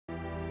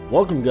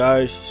Welcome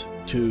guys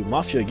to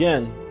Mafia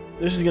again.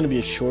 This is going to be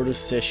a shorter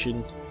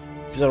session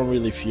because I don't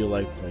really feel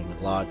like playing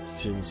a lot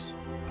since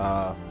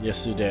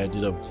yesterday I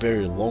did a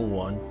very long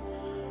one,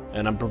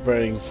 and I'm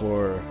preparing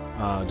for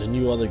the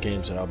new other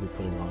games that I'll be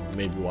putting on,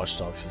 maybe Watch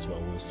Dogs as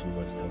well. We'll see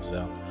when it comes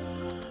out.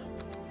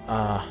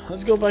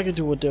 Let's go back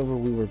into whatever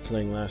we were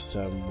playing last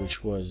time,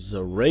 which was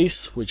a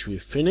race, which we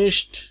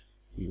finished.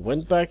 We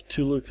went back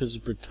to Lucas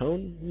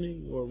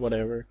Bertoni or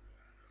whatever,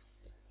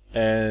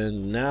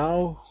 and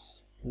now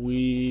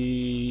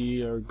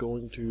we are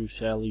going to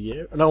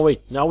Salieri. No,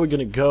 wait. Now we're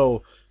gonna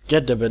go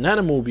get the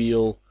banana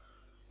mobile,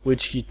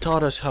 which he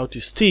taught us how to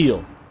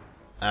steal.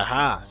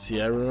 Aha! See,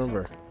 I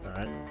remember. All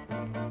right.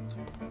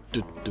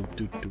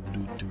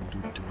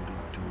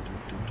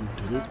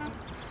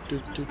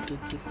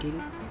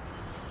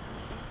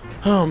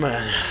 Oh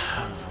man,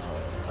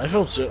 I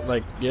felt so,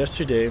 like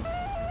yesterday.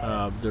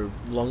 The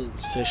long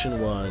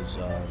session was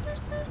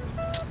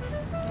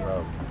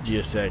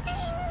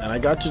DSX, and I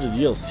got to the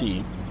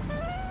DLC.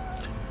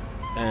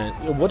 And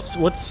what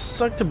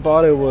sucked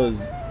about it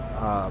was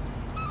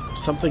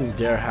something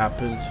there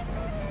happened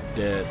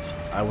that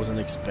I wasn't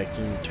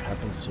expecting to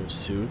happen so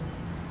soon,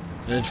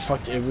 and it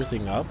fucked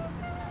everything up.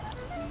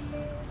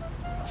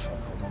 Oh, fuck,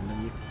 hold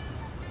on,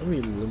 let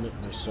me limit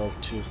myself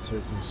to a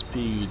certain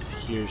speed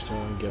here so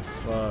I don't get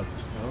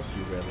fucked. I don't see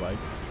red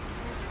lights.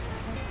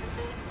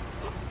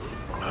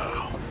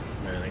 Oh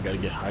man, I gotta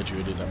get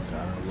hydrated. I'm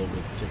kinda a little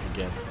bit sick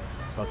again.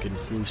 Fucking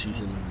flu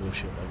season and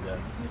bullshit like that.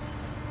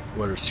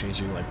 Weather's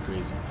changing like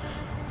crazy.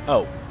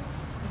 Oh,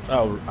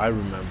 I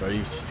remember. I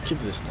used to skip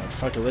this part.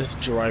 Fuck it, let's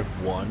drive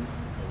one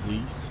of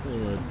these.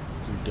 We're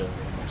done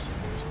almost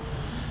anyways.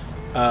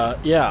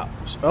 Yeah.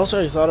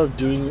 Also, I thought of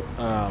doing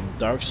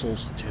Dark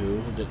Souls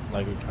 2. That,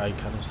 like, I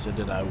kind of said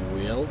that I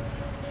will,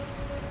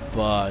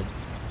 but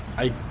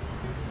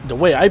the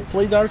way I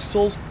play Dark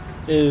Souls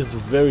is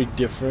very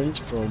different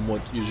from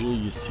what usually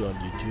you see on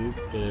YouTube.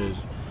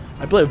 Is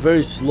I play it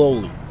very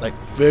slowly, like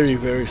very,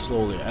 very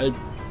slowly. I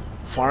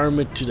farm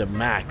it to the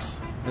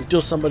max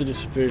until somebody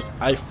disappears.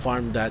 I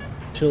farm that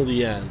till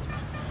the end,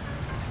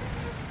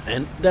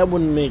 and that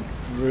wouldn't make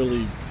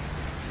really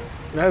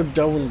that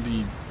wouldn't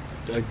be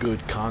a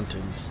good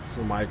content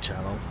for my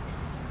channel,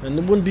 and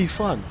it wouldn't be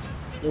fun.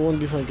 It wouldn't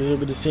be fun because it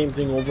would be the same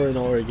thing over and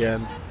over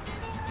again.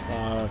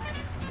 Fuck.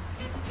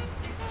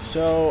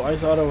 So I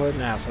thought about,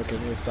 nah, fuck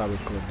it, let's stop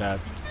recording that.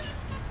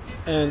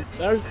 And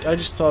I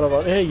just thought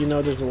about, hey, you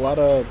know, there's a lot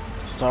of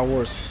Star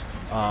Wars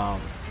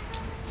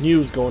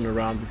news going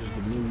around because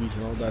of the movies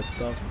and all that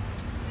stuff,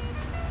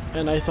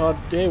 and I thought,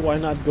 hey, why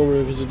not go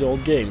revisit the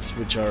old games,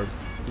 which are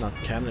not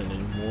canon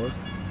anymore.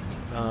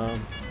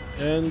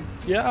 And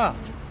yeah,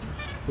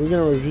 we're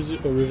gonna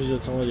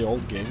revisit some of the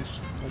old games.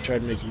 I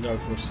tried making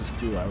Dark Forces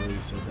 2. I already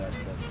said that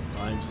multiple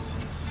times.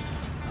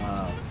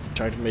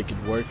 Tried to make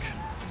it work,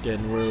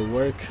 didn't really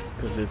work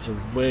because it's a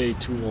way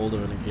too old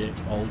of a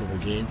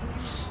game.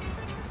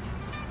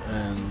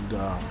 And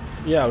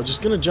yeah, we're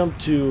just gonna jump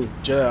to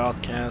Jedi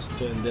Outcast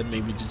and then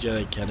maybe the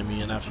Jedi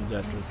Academy, and after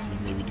that we'll see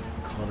maybe the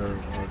Connor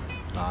or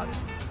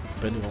not,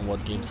 depending on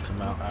what games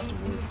come out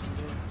afterwards.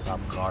 Stop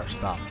car,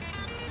 stop.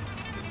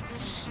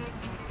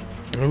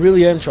 I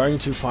really am trying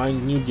to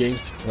find new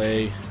games to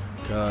play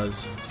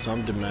because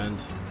some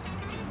demand.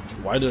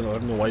 I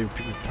don't know why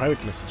people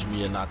private message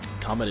me and not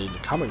comment in the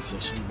comment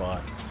section,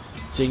 but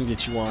saying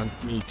that you want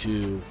me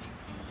to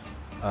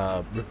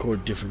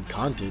record different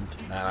content,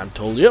 and I'm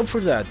totally up for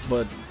that,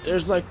 but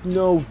there's like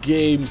no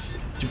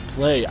games to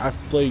play. I've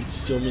played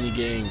so many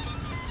games,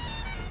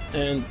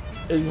 and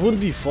it wouldn't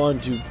be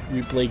fun to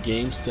replay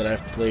games that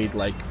I've played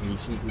like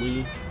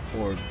recently,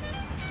 or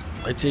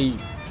I'd say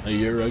a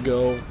year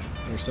ago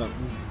or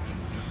something.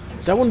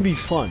 That wouldn't be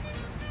fun.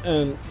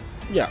 And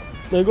yeah,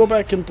 I go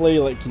back and play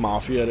like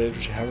Mafia,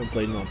 which I haven't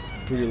played in a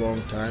pretty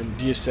long time.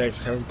 DSX,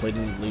 I haven't played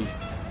in at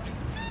least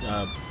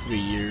 3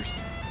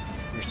 years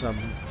or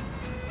something.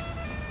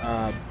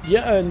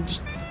 Yeah, and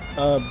just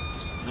I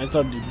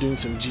thought of doing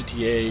some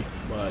GTA,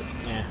 but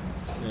I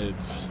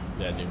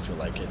didn't feel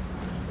like it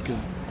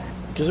because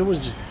it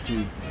was just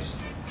too.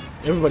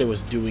 Everybody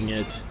was doing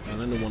it,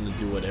 and I didn't want to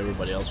do what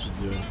everybody else was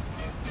doing,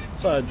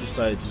 so I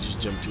decided to just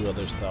jump to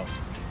other stuff.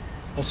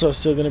 Also,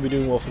 still gonna be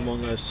doing Wolf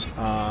Among Us.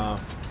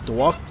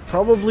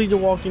 Probably The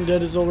Walking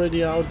Dead is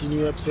already out. The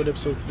new episode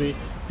 3,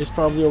 is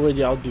probably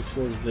already out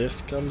before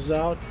this comes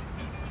out,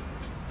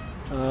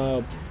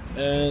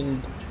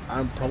 and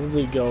I'm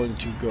probably going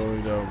to go.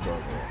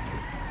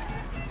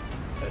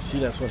 See,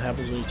 that's what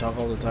happens when you talk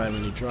all the time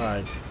and you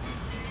drive.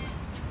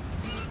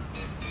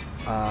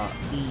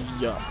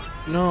 Yeah.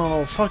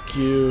 No, fuck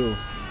you.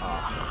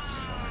 I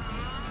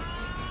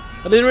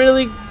didn't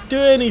really do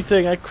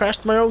anything. I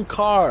crashed my own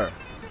car.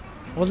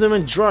 I wasn't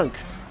even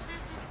drunk.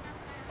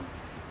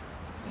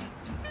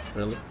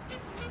 Really?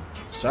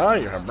 Sir,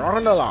 you have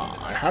broken the law.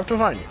 I have to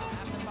find you.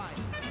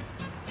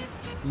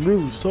 I'm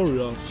really sorry,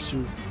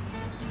 officer.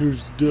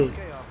 Here's the deal.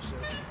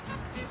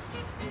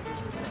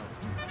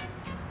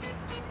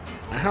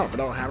 I hope it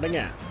don't happen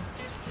again.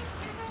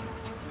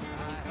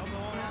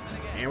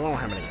 It won't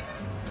happen again.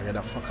 I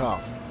gotta fuck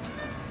off.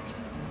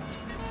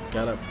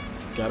 got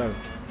a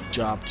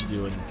job to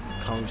do and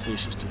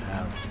conversations to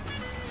have.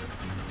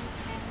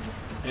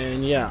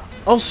 And yeah.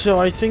 Also,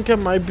 I think I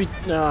might be.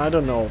 No, I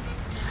don't know.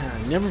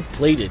 I never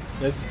played it.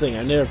 That's the thing.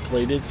 I never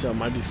played it, so it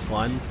might be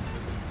fun.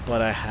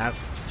 But I have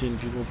seen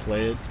people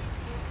play it,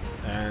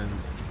 and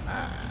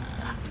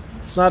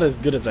it's not as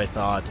good as I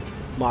thought.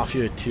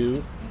 Mafia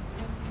 2.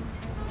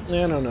 I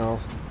don't know.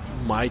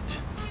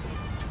 Might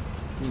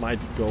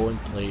go and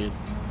play it.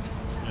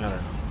 I don't know.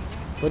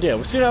 But yeah,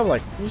 we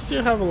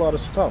still have a lot of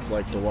stuff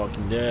like The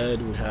Walking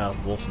Dead. We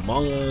have Wolf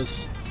Among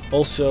Us.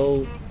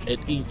 Also, at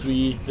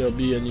E3 there'll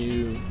be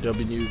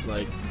new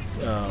like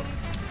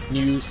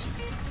news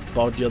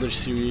about the other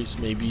series,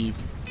 maybe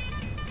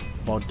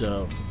about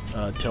the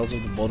Tales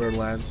of the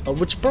Borderlands,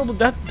 which probably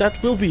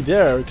that will be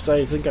there, because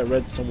I think I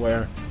read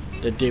somewhere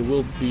that they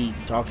will be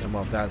talking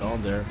about that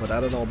on there. But I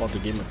don't know about the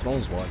Game of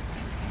Thrones one,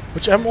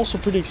 which I'm also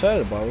pretty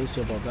excited about. We'll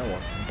see about that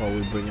one. I'll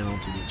probably bring it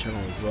onto the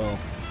channel as well.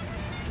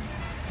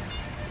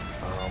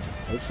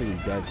 Hopefully you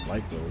guys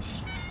like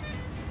those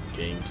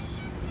games.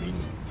 I mean,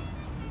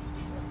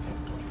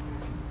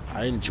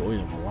 I enjoy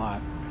them a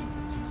lot.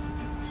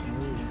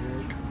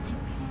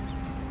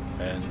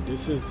 And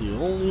this is the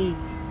only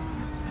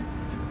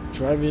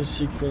driving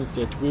sequence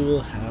that we will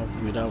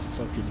have without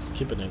fucking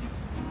skipping it.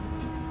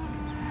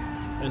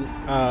 And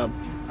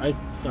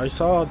I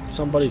saw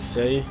somebody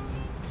say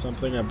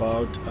something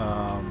about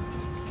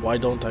why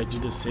don't I do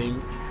the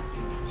same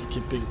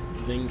skipping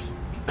things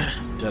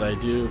that I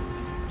do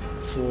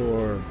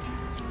for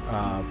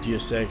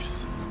Deus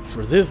Ex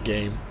for this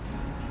game.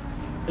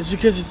 It's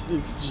because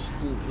it's just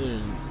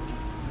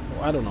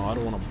I don't know. I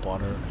don't want to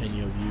bother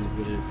any of you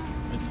with it.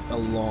 It's a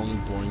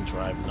long, boring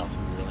drive.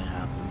 Nothing really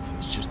happens.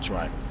 It's just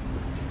driving.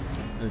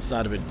 And it's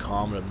not even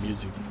calm with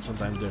music.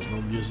 Sometimes there's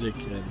no music,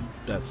 and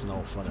that's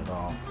no fun at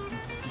all.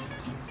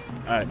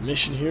 Alright,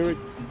 mission here,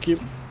 Kim.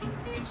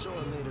 So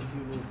I made a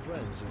few new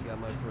friends and got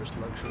my first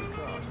luxury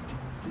car.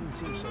 Didn't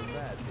seem so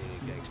bad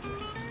being a gangster.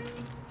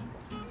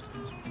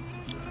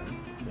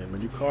 Alright, name a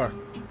new car.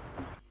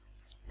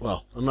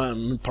 Well,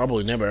 I'm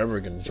probably never ever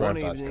gonna drive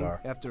that evening,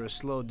 car. After a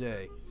slow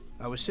day,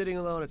 I was sitting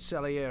alone at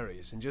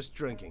Salieri's and just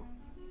drinking.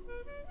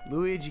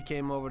 Luigi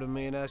came over to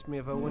me and asked me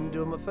if I wouldn't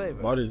do him a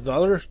favor. About his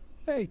daughter?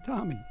 Hey,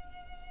 Tommy.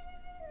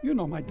 You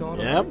know my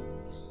daughter, Yep. right?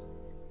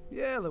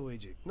 Yeah,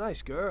 Luigi.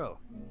 Nice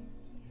girl.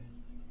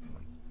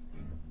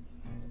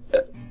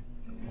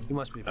 You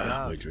must be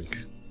proud. We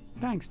drink.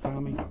 Thanks,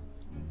 Tommy.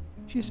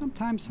 She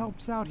sometimes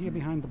helps out here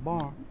behind the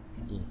bar.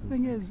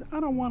 Thing is, I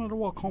don't want her to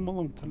walk home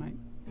alone tonight.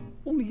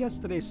 Only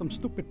yesterday some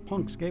stupid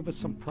punks gave us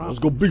some problems. Let's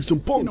go beat some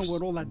You punks. know,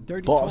 with all that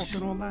dirty Boss.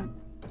 talk and all that.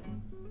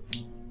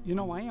 You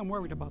know, I am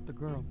worried about the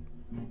girl.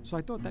 So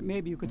I thought that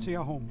maybe you could see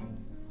her home.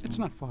 It's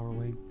not far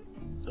away.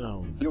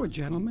 Oh. You're a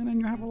gentleman and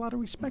you have a lot of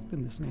respect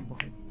in this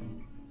neighborhood.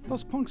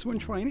 Those punks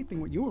wouldn't try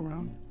anything with you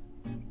around.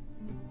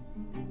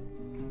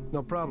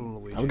 No problem,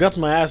 Luigi. I've got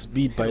my ass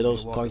beat by We'll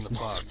those walk in punks the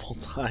park. multiple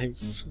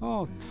times.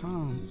 Oh,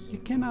 Tom, you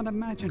cannot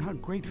imagine how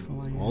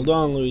grateful I am. Hold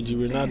on, Luigi.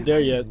 We're not Man, there I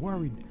was yet.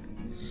 worried.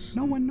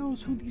 No one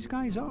knows who these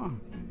guys are.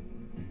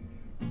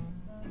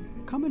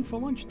 Come in for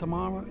lunch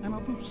tomorrow and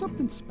I'll do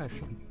something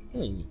special.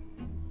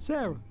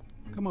 Sarah,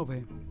 come over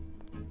here.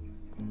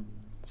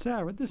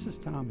 Sarah, this is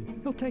Tommy.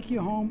 He'll take you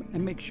home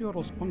and make sure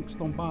those punks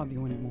don't bother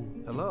you anymore.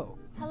 Hello.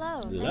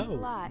 Hello, thanks a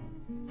lot.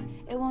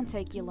 It won't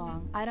take you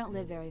long. I don't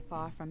live very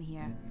far from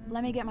here.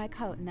 Let me get my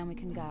coat and then we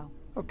can go.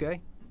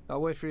 Okay.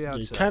 I'll wait for you You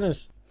outside.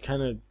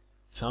 kind of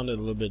sounded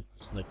a little bit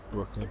like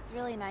Brooklyn. It's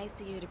really nice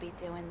of you to be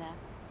doing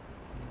this.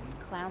 Those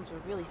clowns were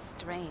really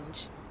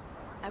strange.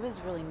 I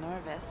was really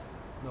nervous.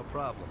 No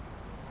problem.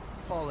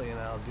 Paulie and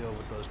I'll deal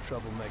with those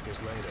troublemakers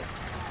later.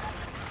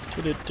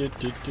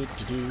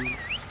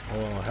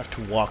 Oh, I have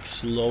to walk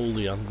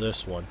slowly on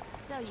this one.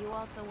 So you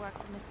also work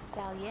for Mr.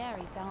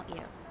 Salieri, don't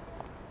you?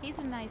 He's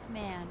a nice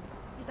man.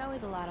 He's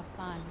always a lot of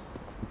fun.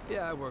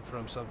 Yeah, I work for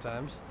him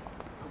sometimes.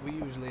 But we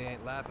usually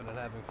ain't laughing and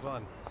having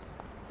fun.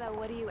 So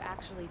what do you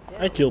actually do?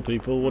 I kill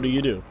people. What do?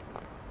 You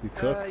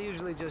cook? I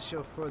usually just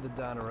chauffeur the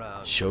Don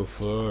around.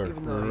 Chauffeur.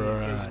 Even though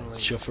he occasionally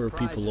Chauffeur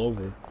people surprises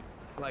over. me.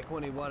 Like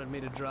when he wanted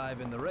me to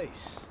drive in the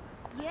race.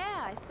 Yeah,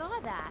 I saw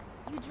that.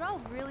 You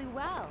drove really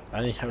well.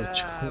 I didn't have a I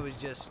choice. was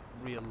just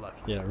real lucky.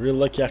 Yeah, real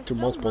lucky after You're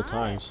so multiple modest.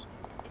 times.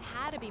 It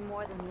had to be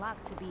more than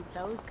luck to beat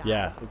those guys.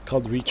 Yeah, it's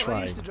called Well, I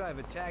retry. used to drive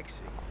a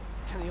taxi.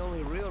 And the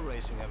only real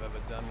racing I've ever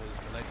done was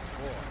the night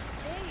before.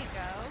 There you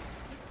go.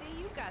 You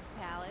see, you got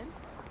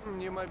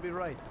talent. You might be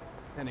right.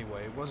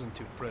 Anyway, it wasn't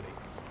too pretty.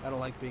 I don't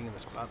like being in the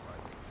spotlight.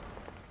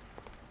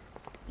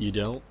 You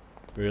don't?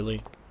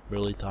 Really?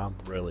 Really, Tom?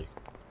 Really?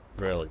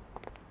 Really?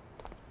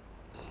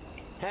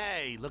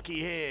 Hey, looky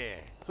here.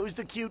 Who's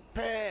the cute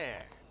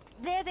pair?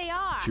 There they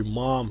are. It's your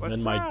mom What's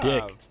and my up?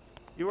 dick.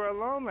 You were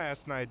alone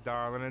last night,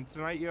 darling, and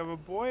tonight you have a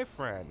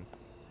boyfriend.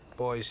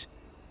 Boys,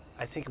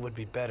 I think it would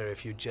be better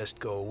if you just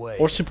go away.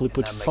 Or simply and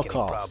put, not make fuck any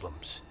off.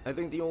 Problems. I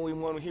think the only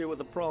one here with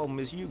a problem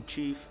is you,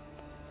 Chief.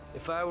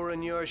 If I were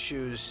in your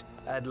shoes,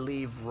 I'd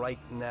leave right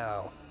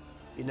now.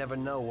 You never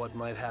know what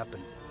might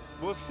happen.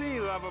 We'll see,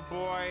 lover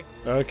boy.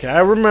 Okay, I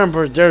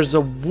remember there's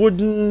a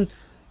wooden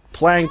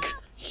plank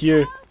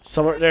here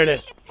somewhere. There it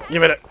is.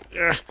 Give it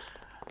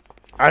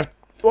a...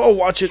 Oh,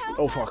 watch it.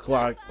 Oh, fuck.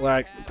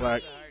 Lag.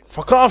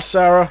 Fuck off,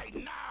 Sarah.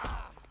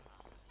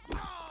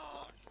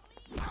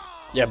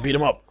 Yeah, beat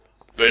him up.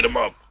 Beat him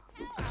up.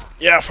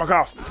 Yeah, fuck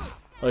off.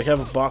 Oh, you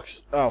have a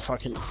box. Oh,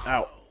 fucking...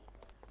 Ow.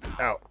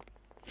 Ow.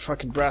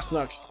 Fucking brass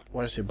knucks.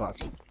 Why did I say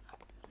box?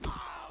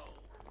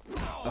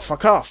 Oh,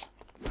 fuck off.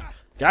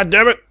 God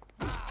damn it.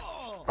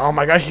 Oh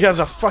my god, he has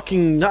a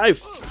fucking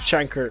knife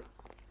shanker.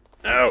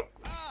 Ow.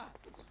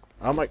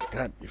 Oh my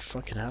god, you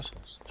fucking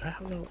assholes. I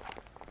don't know.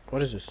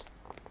 What is this?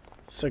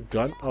 Is a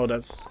gun? Oh,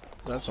 that's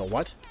a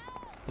what?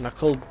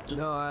 Knuckle.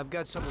 No, I've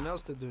got something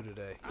else to do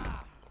today.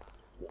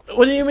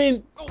 What do you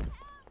mean?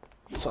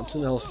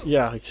 Something else?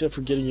 Yeah, except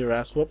for getting your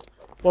ass whooped.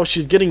 Oh,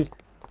 she's getting.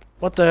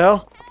 What the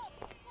hell?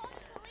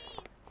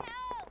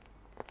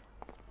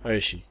 Where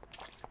is she?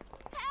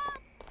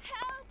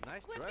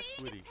 Nice dress,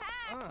 sweetie.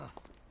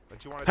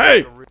 But you wanna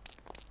Hey! take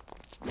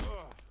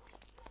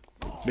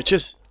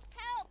Bitches.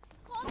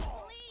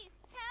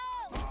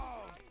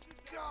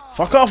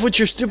 Fuck off with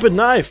your stupid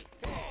knife.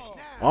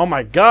 Oh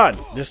my god,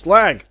 this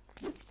lag.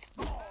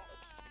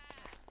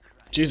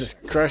 Jesus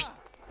Christ.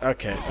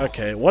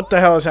 Okay. What the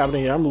hell is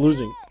happening here? I'm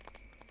losing.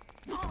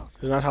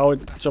 Is that how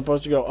it's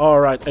supposed to go?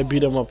 Alright, I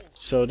beat him up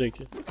so they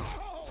can...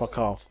 Fuck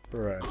off.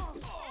 Alright.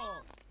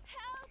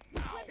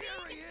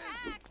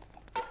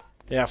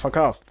 Yeah, fuck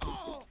off.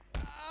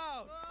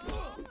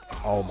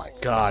 Oh my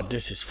god,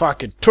 this is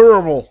fucking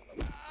terrible.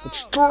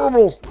 It's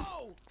terrible.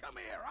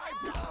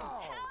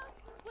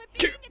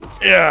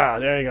 Yeah,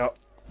 there you go.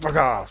 Fuck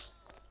off.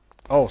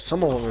 Oh,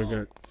 some of them are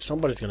gonna...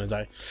 Somebody's gonna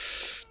die.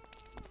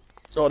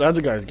 Oh, that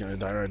other guy's gonna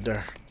die right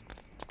there.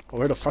 Oh,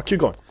 where the fuck you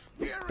going?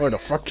 Where the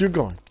fuck you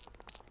going?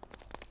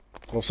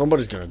 Oh,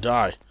 somebody's gonna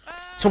die.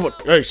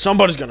 Hey,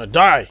 somebody's gonna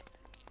die.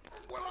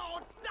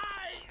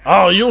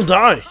 Oh, you'll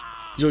die.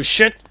 You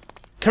shit.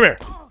 Come here.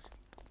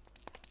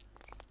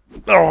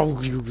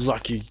 Oh, you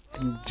lucky.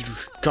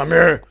 Come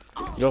here.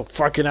 You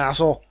fucking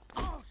asshole.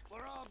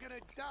 We're all gonna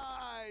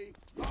die.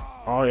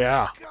 Oh,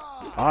 yeah.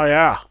 Oh,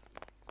 yeah.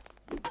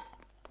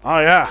 Oh,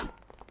 yeah.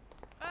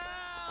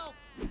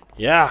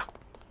 Yeah.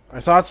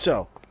 I thought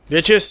so.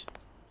 Bitches.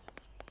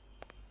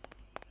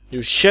 You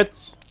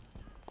shits.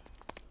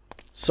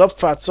 Sup,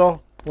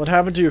 fatso? What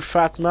happened to your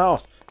fat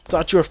mouth?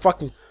 Thought you were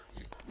fucking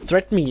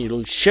threatening me, you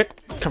little shit.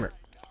 Come here.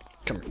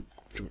 Come here.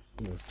 Come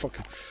here.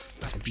 Fucking...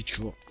 I'll beat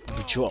you up. I'll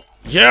beat you up.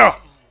 Yeah!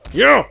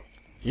 Yeah!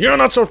 You're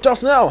not so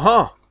tough now,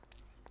 huh?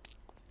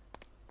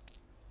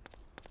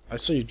 I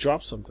saw you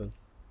drop something.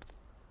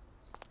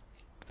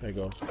 There you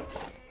go.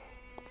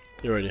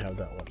 You already have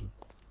that one.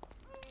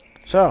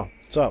 So,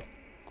 what's up?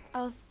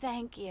 Oh,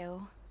 thank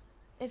you.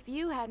 If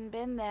you hadn't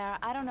been there,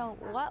 I don't know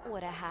what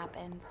would have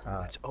happened.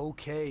 It's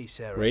okay,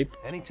 Sarah. Rape?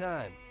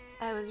 Anytime.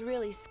 I was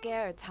really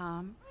scared,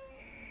 Tom.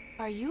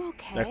 Are you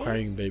okay? That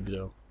crying baby,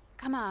 though.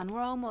 Come on,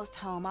 we're almost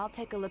home. I'll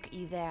take a look at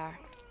you there.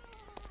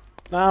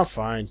 Nah, I'm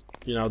fine.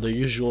 You know, the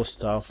usual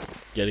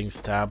stuff. Getting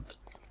stabbed.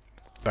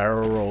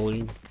 Barrel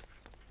rolling.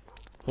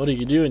 What do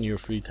you do in your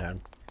free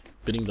time?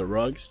 Beating the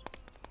rugs?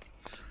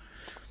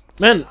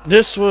 Man,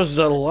 this was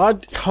a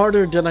lot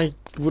harder than I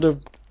would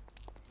have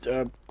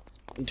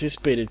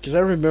anticipated. Because I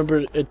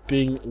remember it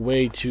being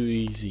way too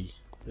easy.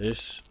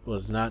 This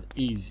was not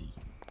easy.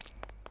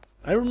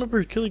 I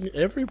remember killing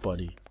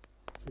everybody.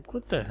 Like,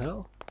 what the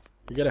hell?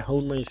 I gotta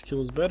hone my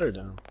skills better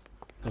now.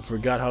 I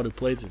forgot how to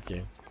play this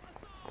game.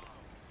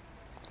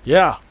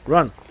 Yeah,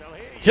 run.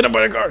 Hit him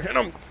by the car, hit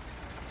him.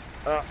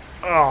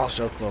 Oh,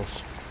 so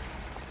close.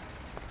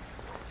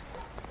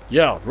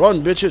 Yeah,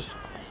 run, bitches.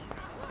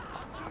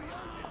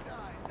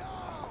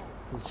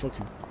 Oh,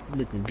 fucking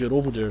make me get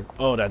over there.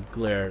 Oh, that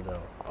glare,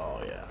 though.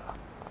 Oh, yeah.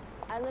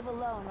 I live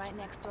alone right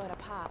next door to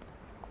Pop.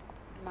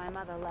 My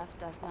mother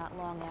left us not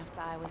long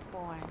after I was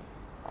born.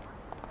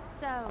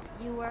 So,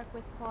 you work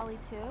with Paulie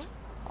too?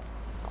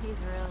 He's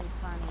really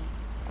funny.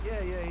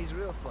 Yeah, he's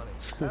real funny.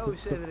 I always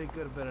say that he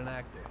could have been an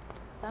actor.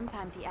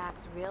 Sometimes he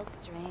acts real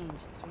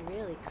strange. It's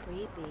really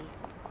creepy.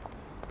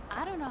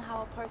 I don't know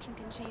how a person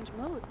can change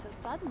mood so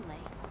suddenly.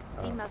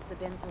 He must have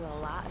been through a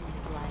lot in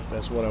his life.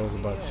 That's what I was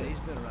about to say. He's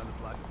been around the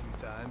block a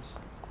few times.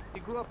 He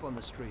grew up on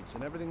the streets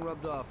and everything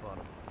rubbed off on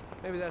him.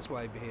 Maybe that's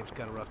why he behaves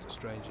kind of rough to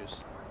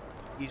strangers.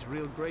 He's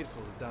real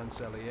grateful to Don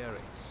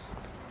Salieri.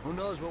 Who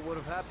knows what would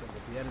have happened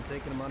if he hadn't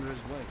taken him under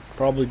his wing.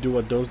 Probably do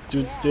what those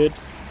dudes did.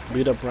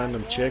 Beat up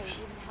random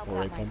chicks.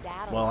 Or rape them.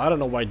 Well, I don't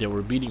know why they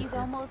were beating He's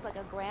her. almost like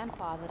a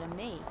grandfather to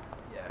me.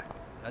 Yeah,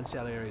 Don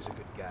Salieri's a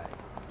good guy.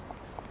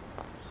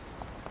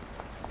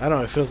 I don't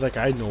know, it feels like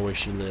I know where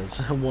she lives.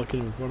 I'm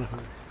walking in front of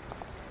her.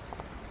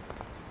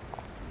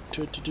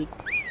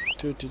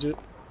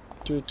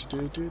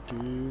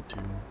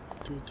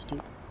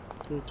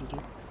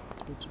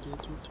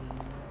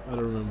 I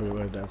don't remember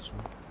where that's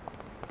from.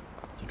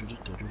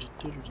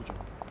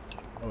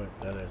 Oh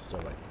wait, that is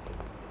still like...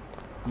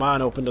 Come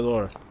on, open the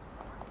door.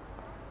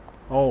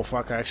 Oh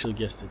fuck, I actually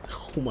guessed it.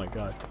 Oh my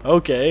god.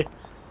 Okay.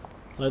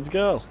 Let's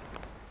go.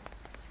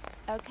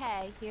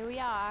 Okay, here we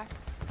are.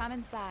 Come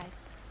inside.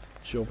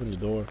 She opened the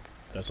door.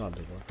 That's not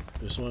the door.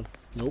 This one?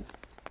 Nope.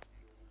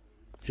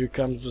 Here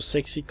comes the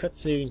sexy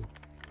cutscene.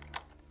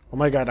 Oh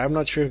my god, I'm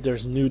not sure if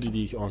there's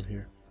nudity on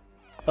here.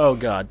 Oh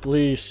god,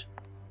 please.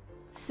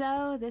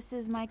 So, this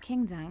is my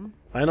kingdom.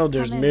 I know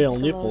there's Come in, male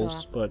take a load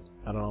nipples, off. but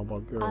I don't know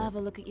about girl. I'll have a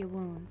look at your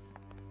wounds.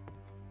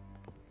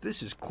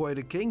 This is quite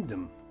a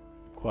kingdom.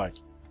 Quite.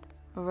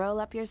 Roll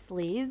up your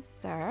sleeves,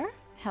 sir.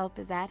 Help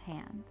is at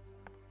hand.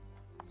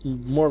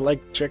 More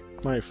like check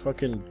my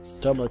fucking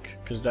stomach,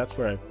 because that's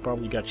where I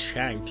probably got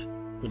shanked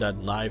with that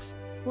knife.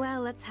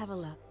 Well, let's have a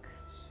look.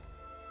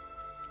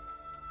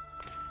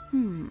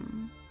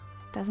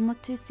 Doesn't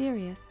look too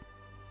serious.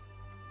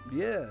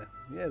 Yeah,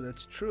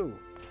 that's true.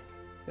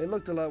 They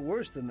looked a lot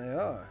worse than they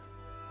are.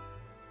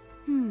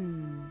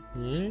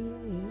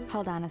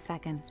 Hold on a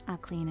second. I'll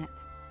clean it.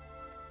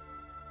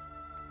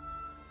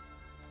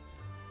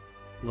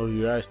 Close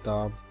your eyes,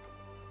 Tom.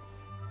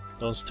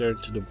 Don't stare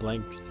into the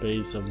blank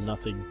space of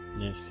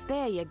nothingness.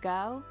 There you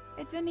go.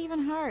 It didn't even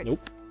hurt.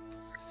 Nope.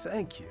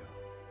 Thank you.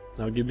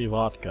 Now give me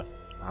vodka.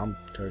 I'm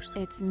thirsty.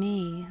 It's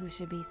me who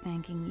should be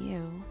thanking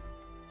you.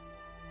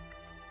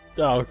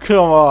 Oh,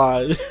 come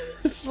on.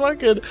 It's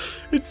fucking...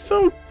 It's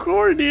so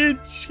corny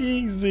and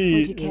cheesy.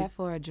 Would you care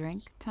for a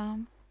drink,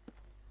 Tom?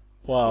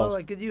 Wow. Well,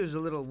 I could use a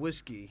little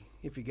whiskey,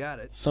 if you got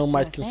it. Some Sure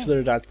might thing.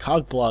 consider that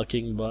cock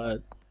blocking,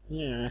 but...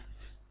 Yeah.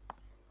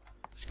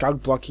 It's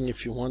cock blocking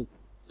if you want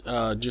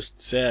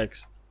just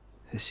sex.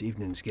 This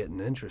evening's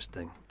getting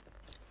interesting.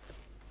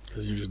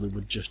 Because usually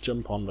we'd just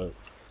jump on the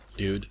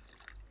dude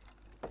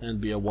and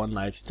be a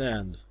one-night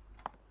stand.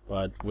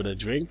 But with a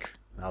drink,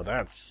 now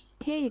that's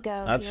Here you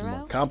go, a hero.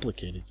 more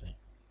complicated thing.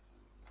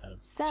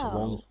 It's a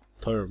long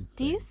term.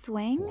 Do you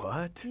swing?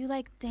 What? Do you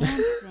like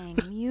dancing,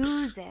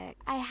 music?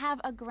 I have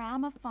a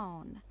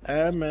gramophone.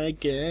 Oh my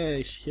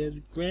gosh, she has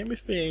a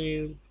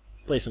gramophone.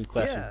 Play some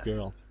classic Yeah.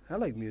 girl. I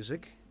like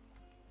music.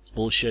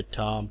 Bullshit,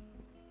 Tom.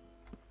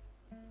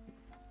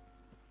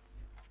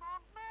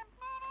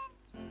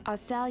 Are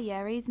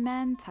Salieri's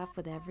men tough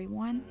with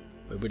everyone?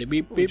 We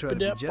try to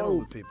be gentle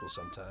with people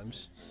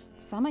sometimes,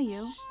 Some of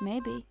you,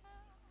 maybe.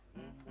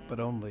 but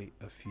only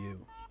a few.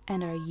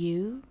 And are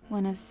you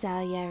one of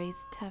Salieri's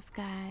tough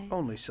guys?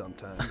 Only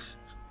sometimes.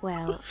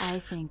 Well, I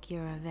think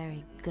you're a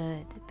very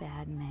good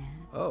bad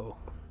man. Oh,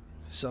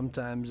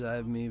 sometimes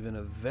I'm even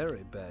a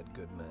very bad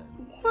good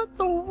man. What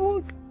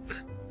the fuck?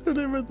 I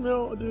don't even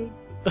know, dude.